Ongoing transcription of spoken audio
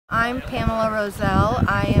I'm Pamela Roselle.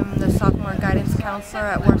 I am the sophomore guidance counselor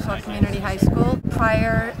at Warsaw Community High School.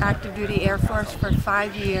 Prior active duty Air Force for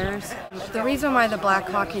 5 years. The reason why the Black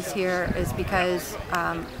Hawk is here is because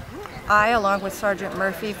I, along with Sergeant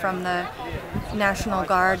Murphy from the National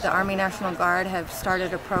Guard, the Army National Guard, have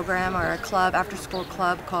started a program or a club, after-school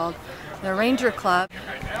club called the Ranger Club.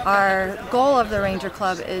 Our goal of the Ranger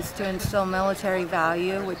Club is to instill military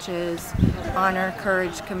value, which is honor,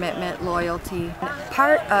 courage, commitment, loyalty.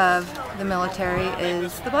 Part of the military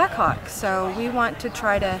is the Black Hawk, so we want to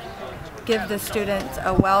try to give the students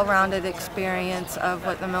a well-rounded experience of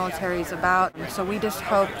what the military is about. So we just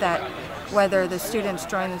hope that whether the students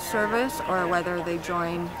join the service or whether they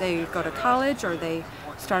go to college or they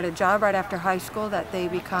start a job right after high school, that they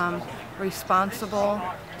become responsible,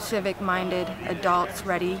 civic-minded adults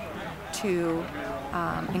ready to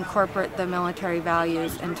incorporate the military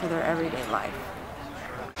values into their everyday life.